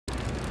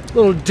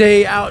Little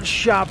day out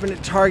shopping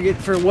at Target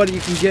for what you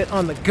can get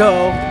on the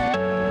go.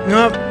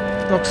 Nope,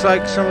 looks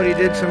like somebody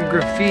did some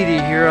graffiti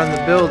here on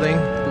the building.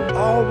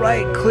 All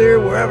right, clear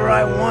wherever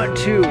I want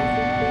to.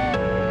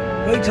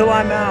 Wait till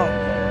I'm out.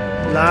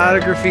 A lot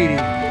of graffiti.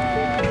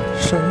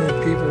 So many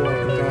people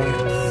walking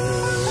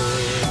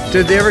by.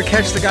 Did they ever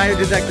catch the guy who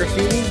did that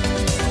graffiti?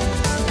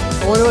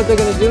 I wonder what they're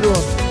gonna do to him.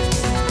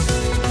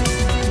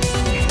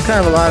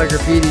 Kind of a lot of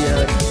graffiti.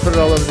 Put it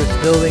all over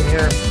this building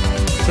here.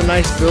 It's a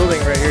nice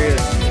building right here.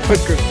 Put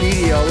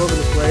graffiti all over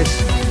the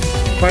place.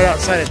 Right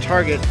outside of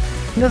Target.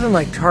 Nothing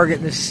like Target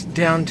in this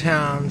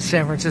downtown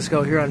San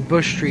Francisco here on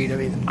Bush Street. I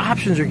mean,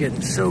 options are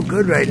getting so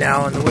good right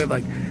now in the way of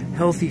like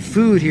healthy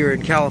food here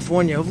in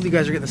California. Hopefully you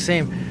guys are getting the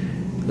same.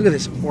 Look at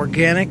this,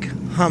 organic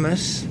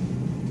hummus.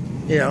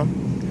 You know,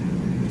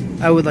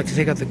 I would like to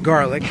take out the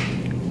garlic.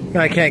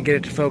 I can't get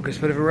it to focus,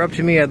 but if it were up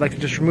to me, I'd like to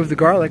just remove the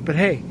garlic, but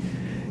hey,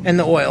 and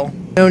the oil.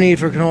 No need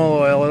for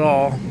canola oil at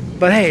all.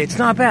 But hey, it's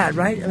not bad,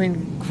 right? I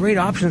mean, great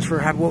options for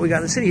what we got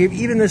in the city.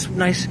 Even this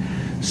nice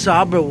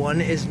Sabra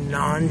one is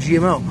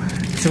non-GMO.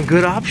 Some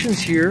good options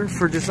here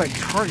for just like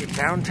Target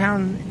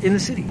downtown in the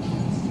city.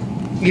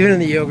 Even in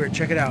the yogurt,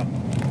 check it out.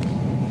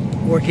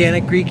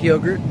 Organic Greek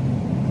yogurt,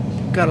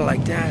 gotta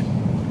like that.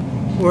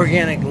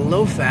 Organic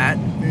low fat,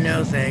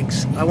 no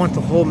thanks. I want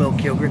the whole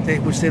milk yogurt,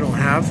 which they don't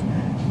have.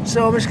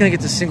 So I'm just gonna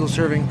get the single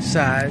serving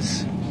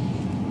size. I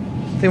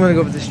think I'm gonna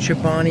go with this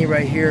Chobani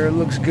right here. It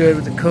looks good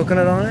with the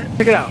coconut on it.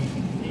 Check it out.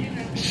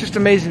 It's just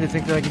amazing to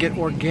think that I can get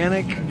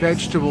organic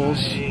vegetables.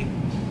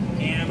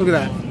 Look at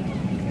that.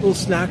 Little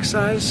snack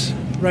size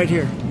right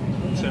here.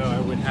 So I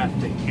would have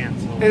to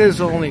cancel. It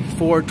is only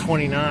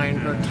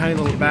 $4.29 for a tiny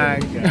little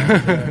bag.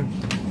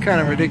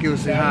 Kind of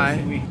ridiculously high.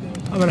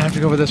 I'm gonna have to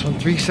go with this one.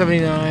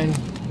 $3.79.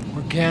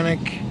 Organic.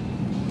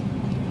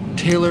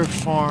 Taylor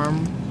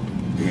Farm.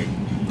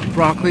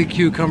 Broccoli,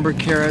 cucumber,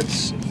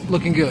 carrots.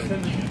 Looking good.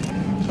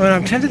 I mean,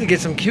 I'm tempted to get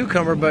some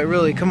cucumber, but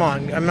really, come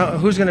on.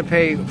 Who's gonna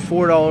pay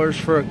 $4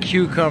 for a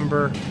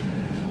cucumber?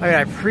 I mean,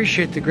 I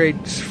appreciate the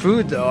great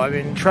food, though. I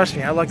mean, trust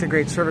me, I like the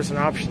great service and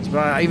options,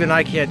 but even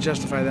I can't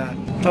justify that.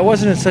 If I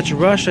wasn't in such a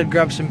rush, I'd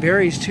grab some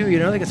berries, too. You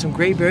know, they got some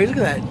great berries. Look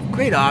at that.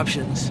 Great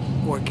options.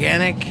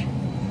 Organic.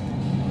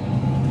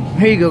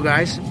 Here you go,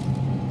 guys.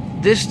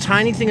 This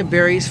tiny thing of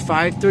berries,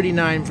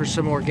 $5.39 for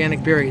some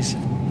organic berries.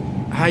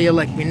 How you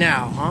like me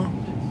now, huh?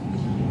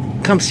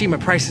 Come see my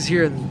prices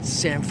here in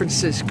San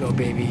Francisco,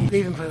 baby.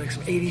 They even play like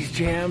some 80s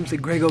jams. The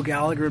Grego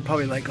Gallagher would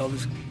probably like all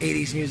this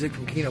 80s music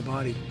from Kino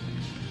Body.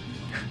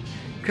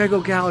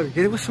 Grego Gallagher,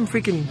 get it with some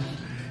freaking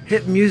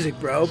hip music,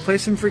 bro. Play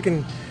some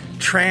freaking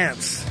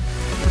trance.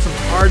 Put some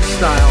hard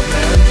style,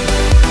 man.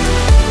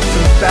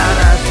 Some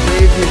badass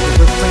rave music.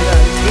 Let's play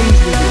that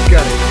 80s music.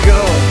 Gotta go,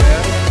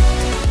 man.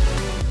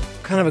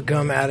 Kind of a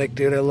gum addict,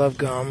 dude. I love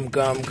gum.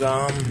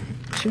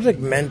 Seems like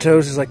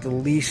Mentos is like the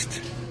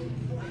least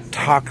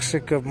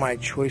toxic of my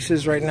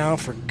choices right now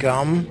for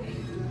gum.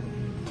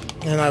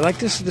 And I like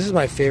this. This is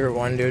my favorite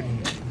one, dude.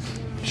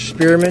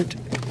 Spearmint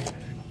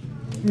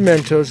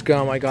Mentos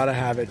Gum. I gotta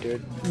have it,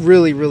 dude.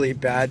 Really, really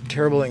bad,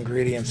 terrible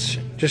ingredients.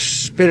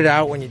 Just spit it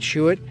out when you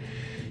chew it.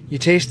 You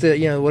taste the,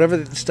 you know, whatever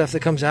the stuff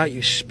that comes out,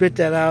 you spit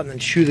that out and then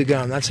chew the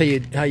gum. That's how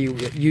you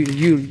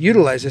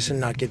utilize this and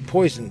not get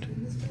poisoned.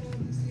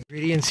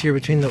 Ingredients here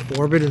between the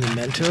Orbit and the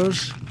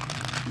Mentos.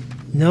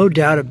 No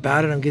doubt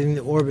about it, I'm getting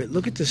the Orbit.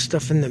 Look at the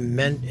stuff in the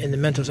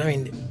Mentos. I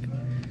mean,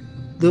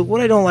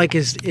 what I don't like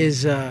is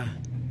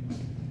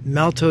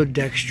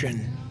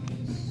maltodextrin.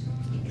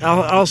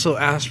 Also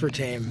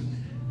aspartame.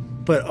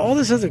 But all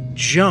this other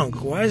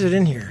junk, why is it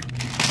in here?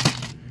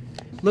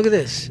 Look at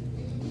this.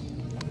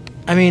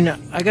 I mean,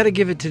 I gotta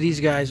give it to these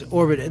guys,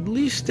 Orbit. At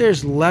least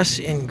there's less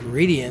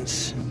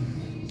ingredients.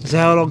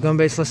 Xylitol, gum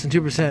base, less than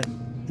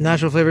 2%.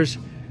 Natural flavors.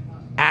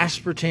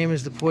 Aspartame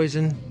is the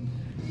poison.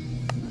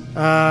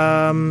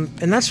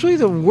 And that's really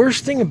the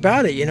worst thing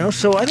about it, you know?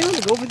 So I think I'm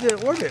gonna go with the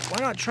Orbit.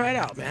 Why not try it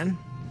out, man?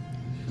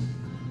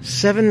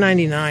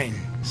 $7.99.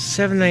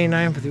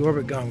 $7.99 for the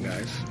Orbit gum,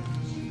 guys.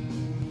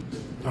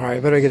 Alright, I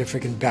better get a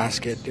freaking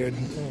basket, dude. I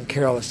don't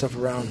carry all this stuff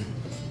around.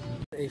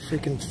 A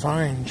freaking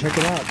fine. Check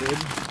it out, dude.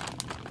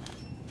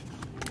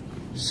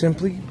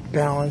 Simply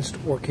Balanced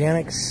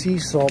Organic Sea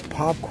Salt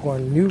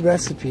Popcorn. New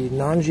recipe,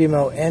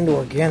 non-GMO and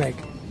organic.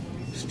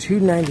 It's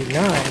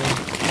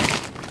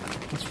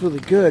 $2.99. It's really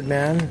good,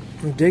 man.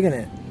 I'm digging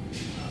it.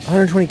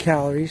 120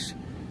 calories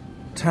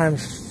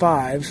times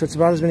 5, so it's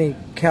about as many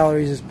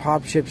calories as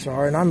pop chips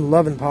are, and I'm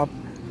loving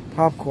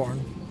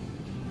popcorn.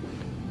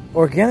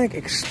 Organic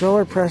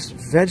expeller pressed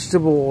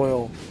vegetable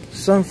oil,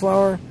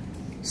 sunflower,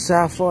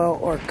 safflower,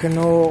 or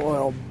canola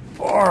oil.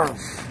 Barf.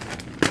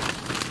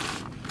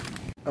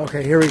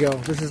 Okay, here we go.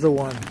 This is the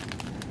one.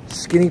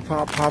 Skinny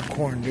Pop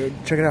popcorn, dude.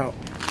 Check it out.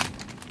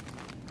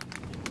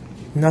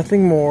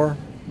 Nothing more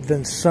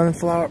than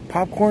sunflower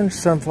popcorn,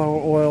 sunflower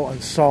oil,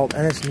 and salt,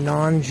 and it's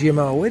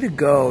non-GMO. Way to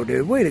go,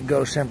 dude. Way to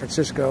go, San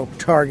Francisco.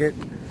 Target.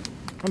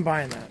 I'm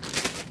buying that.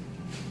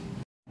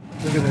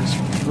 Look at this.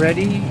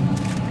 Ready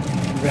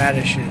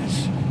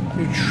radishes.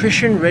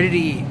 Nutrition ready to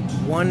eat.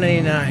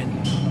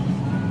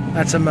 $1.99.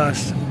 That's a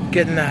must.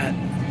 Getting that.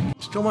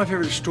 Still my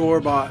favorite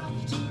store-bought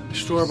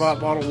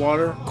bottled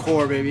water.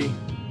 Core, baby.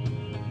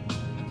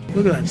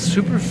 Look at that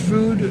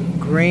superfood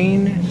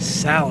grain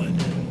salad.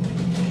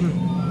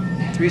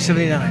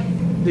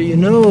 $3.79. Do you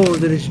know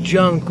that it's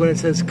junk when it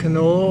says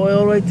canola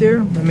oil right there?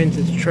 That means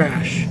it's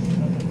trash.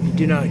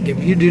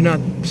 You do not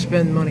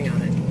spend money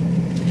on it.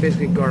 It's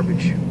basically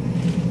garbage.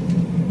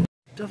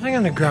 Definitely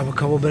gonna grab a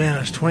couple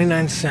bananas,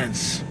 29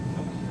 cents.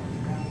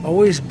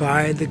 Always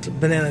buy the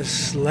bananas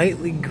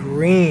slightly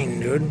green,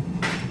 dude.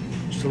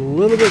 Just a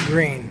little bit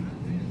green.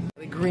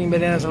 The green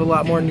bananas have a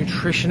lot more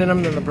nutrition in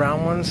them than the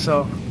brown ones,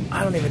 so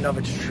I don't even know if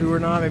it's true or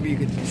not. Maybe you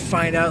could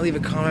find out, leave a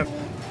comment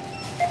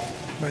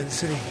by the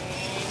city.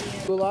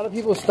 Do a lot of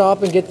people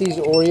stop and get these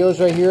Oreos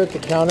right here at the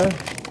counter?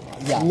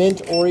 Yeah.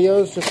 Mint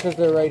Oreos just because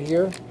they're right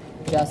here?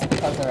 Just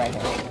because they're right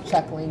here.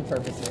 Check-lane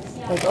purposes.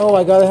 Like, oh,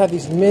 I gotta have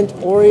these mint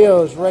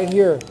Oreos right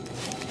here.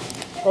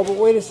 Oh, but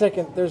wait a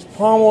second. There's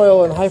palm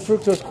oil and high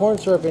fructose corn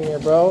syrup in here,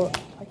 bro.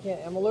 I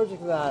can't. I'm allergic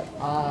to that.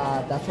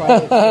 That's why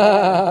you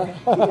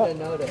didn't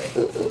notice.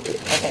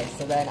 Okay,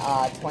 so then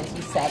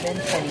 27,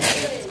 28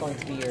 is going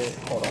to be your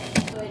total.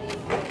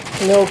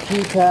 No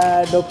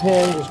keypad, no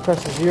pin. Just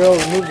press the 0,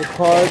 remove the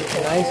card.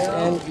 Nice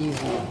and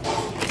easy.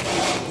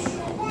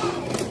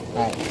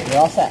 All right, you're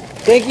all set.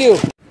 Thank you.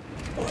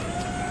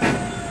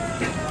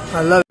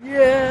 I love it.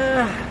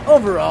 Yeah.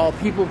 Overall,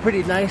 people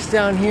pretty nice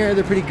down here.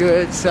 They're pretty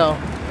good. So.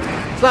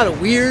 A lot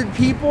of weird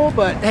people,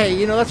 but hey,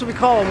 you know, that's what we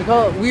call them. We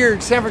call it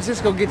weird. San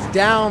Francisco gets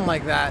down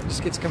like that. It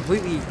just gets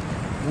completely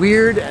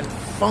weird and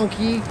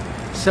funky.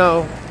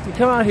 So you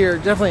come out here,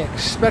 definitely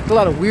expect a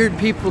lot of weird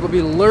people to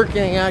be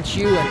lurking at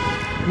you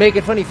and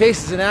making funny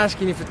faces and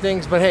asking you for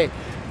things. But hey,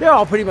 they're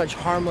all pretty much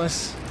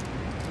harmless,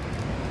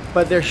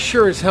 but they're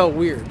sure as hell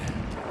weird.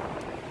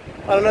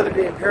 On another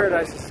day in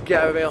paradise, this is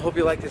Gavin. I hope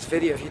you liked this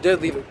video. If you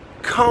did, leave a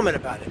comment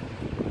about it.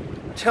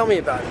 Tell me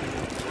about it.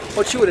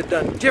 What you would have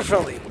done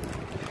differently.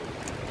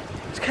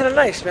 It's kind of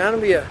nice, man. It'll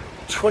be a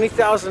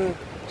 20,000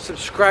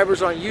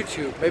 subscribers on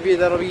YouTube. Maybe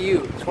that'll be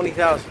you,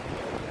 20,000.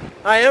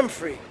 I am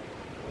free.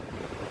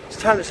 It's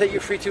time to set you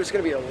free too. It's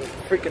going to be a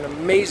freaking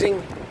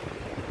amazing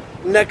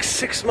next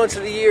 6 months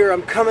of the year.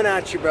 I'm coming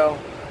at you, bro.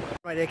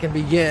 My day can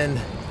begin.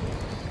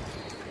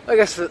 I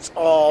guess that's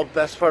all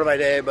best part of my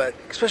day, but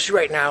especially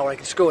right now where I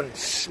can just go in and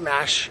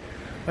smash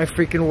my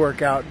freaking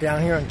workout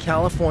down here on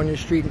California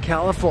Street in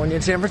California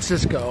in San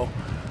Francisco.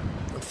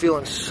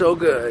 Feeling so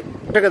good.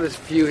 Check out this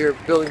view here,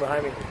 building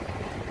behind me.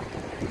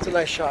 It's a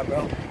nice shot, bro.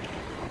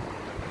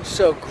 I'm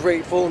so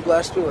grateful and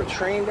blessed to be able to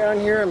train down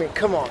here. I mean,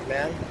 come on,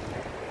 man.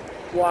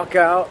 Walk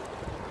out,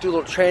 do a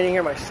little training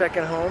here, my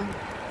second home.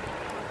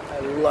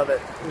 I love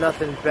it.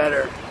 Nothing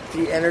better.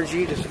 The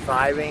energy, just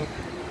vibing.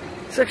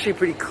 It's actually a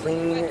pretty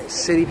clean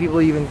city. People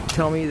even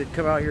tell me that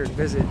come out here and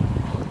visit.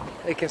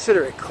 They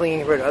consider it clean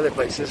compared to other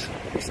places.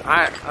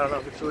 I don't know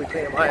if it's really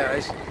clean in my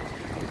eyes.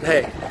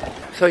 Hey.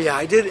 So yeah,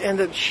 I did end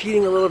up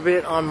cheating a little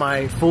bit on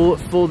my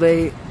full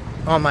day,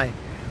 on my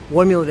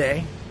 1 meal a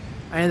day.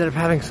 I ended up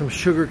having some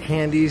sugar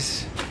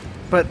candies,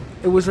 but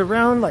it was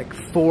around like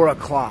 4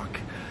 o'clock.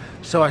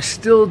 So I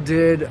still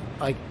did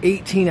like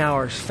 18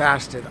 hours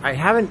fasted. I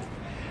haven't,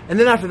 and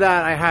then after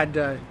that I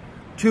had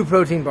 2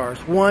 protein bars,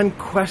 1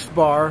 Quest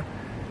bar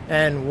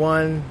and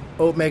 1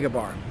 Oatmega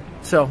bar.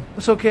 So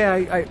it's okay.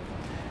 I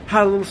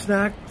had a little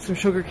snack, some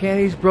sugar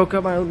candies, broke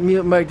up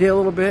my day a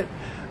little bit.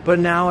 But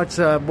now it's,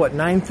 what,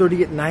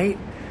 9:30 at night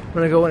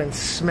when I go in and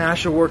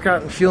smash a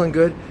workout and feeling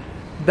good.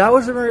 That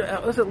was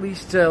at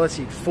least, let's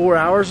see, 4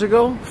 hours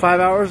ago,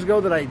 5 hours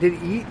ago that I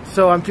did eat.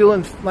 So I'm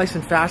feeling nice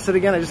and fasted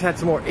again. I just had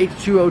some more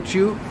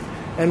H2O2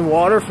 and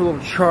water for a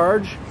little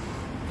charge.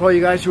 For all you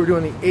guys who are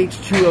doing the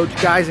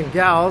H2O guys and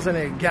gals,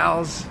 and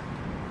gals,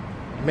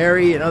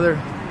 Mary and other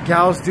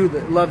gals do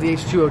that love the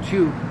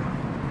H2O2.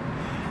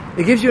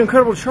 It gives you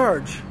incredible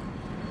charge.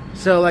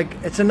 So like,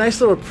 it's a nice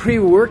little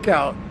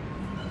pre-workout.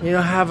 You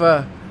know, have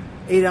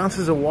 8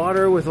 ounces of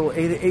water with a little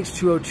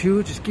H2O2.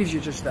 It just gives you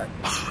just that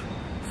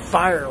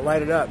fire to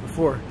light it up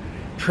before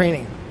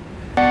training.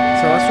 So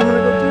that's what I'm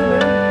gonna go do,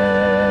 man.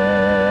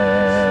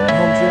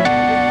 Home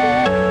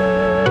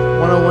gym.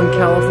 101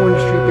 California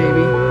Street,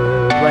 baby.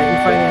 Right in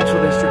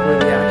Financial District where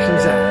the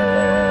action's at.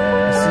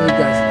 I'll see you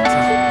guys.